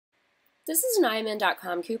This is an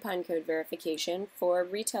IMN.com coupon code verification for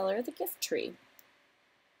retailer The Gift Tree.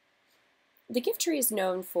 The Gift Tree is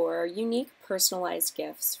known for unique personalized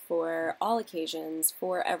gifts for all occasions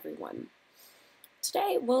for everyone.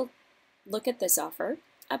 Today we'll look at this offer,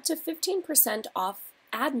 up to 15% off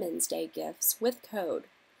Admin's Day gifts with code.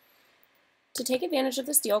 To take advantage of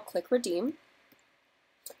this deal, click Redeem,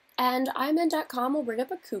 and IMN.com will bring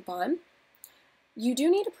up a coupon. You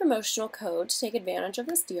do need a promotional code to take advantage of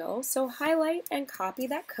this deal, so highlight and copy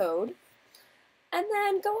that code, and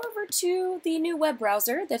then go over to the new web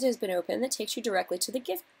browser that has been opened that takes you directly to the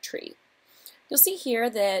Gift Tree. You'll see here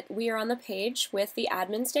that we are on the page with the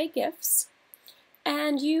Admin's Day gifts,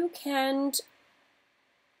 and you can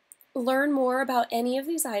learn more about any of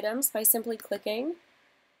these items by simply clicking,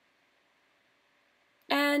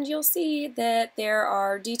 and you'll see that there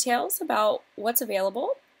are details about what's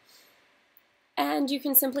available. And you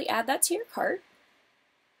can simply add that to your cart.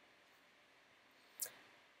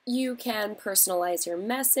 You can personalize your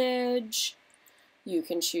message. You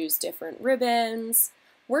can choose different ribbons.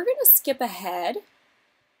 We're going to skip ahead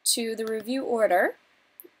to the review order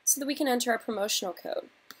so that we can enter our promotional code.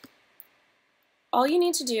 All you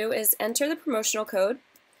need to do is enter the promotional code,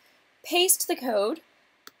 paste the code,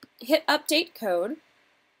 hit update code,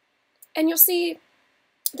 and you'll see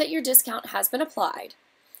that your discount has been applied.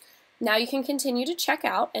 Now you can continue to check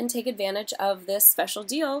out and take advantage of this special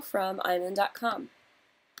deal from IMN.com.